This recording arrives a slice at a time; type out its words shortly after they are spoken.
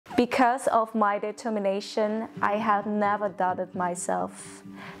Because of my determination, I have never doubted myself,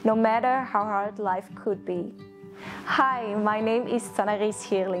 no matter how hard life could be. Hi, my name is Thanaree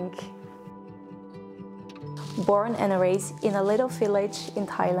Scheerlinck. Born and raised in a little village in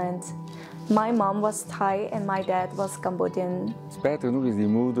Thailand. My mom was Thai and my dad was Cambodian. Spijtig genoeg is die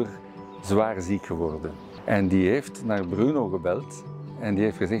moeder zwaar ziek geworden. En die heeft naar Bruno gebeld. En die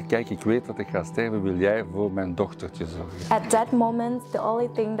heeft gezegd, kijk, ik weet dat ik ga sterven, wil jij voor mijn dochtertje zorgen? At that moment, the only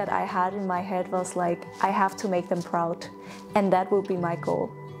thing that I had in my head was like, I have to make them proud. And that will be my goal.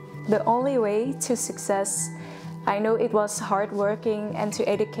 The only way to success, I know it was hard working and to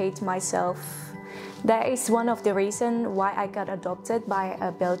educate myself. That is one of the reasons why I got adopted by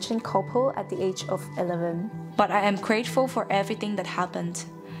a Belgian couple at the age of 11. But I am grateful for everything that happened.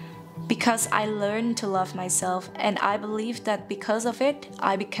 Because I learned to love myself, and I believe that because of it,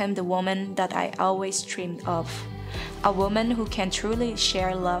 I became the woman that I always dreamed of. A woman who can truly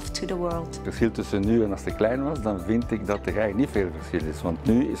share love to the world. Het verschil tussen nu en als ze klein was, dan vind ik dat er eigenlijk niet veel verschil is. Want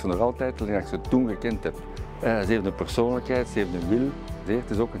nu is ze nog altijd alleen als je het toen gekend hebt. Ze heeft een persoonlijkheid, ze heeft een wil. Het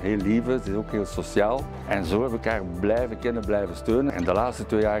is ook een heel lieve, ze is ook heel sociaal. En zo hebben we elkaar blijven kennen, blijven steunen. En de laatste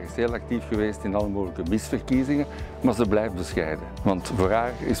 2 jaar is ze heel actief geweest in alle mogelijke misverkiezingen. Maar ze blijft bescheiden. Want voor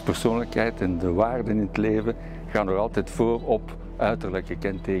haar is persoonlijkheid en de waarden in het leven gaan nog altijd voor op uiterlijke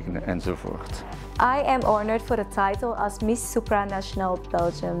kentekenen enzovoort. I am honored for the title as Miss Supranational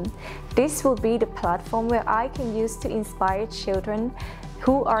Belgium. This will be the platform where I can use to inspire children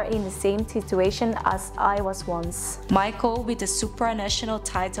who are in the same situation as I was once. My goal with the supranational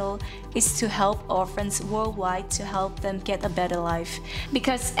title is to help orphans worldwide to help them get a better life.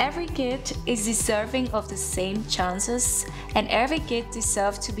 Because every kid is deserving of the same chances, and every kid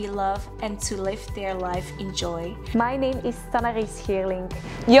deserves to be loved and to live their life in joy. My name is Thanaree Scheerlinck,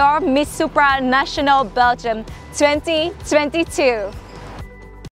 your Miss Supranational Belgium 2022.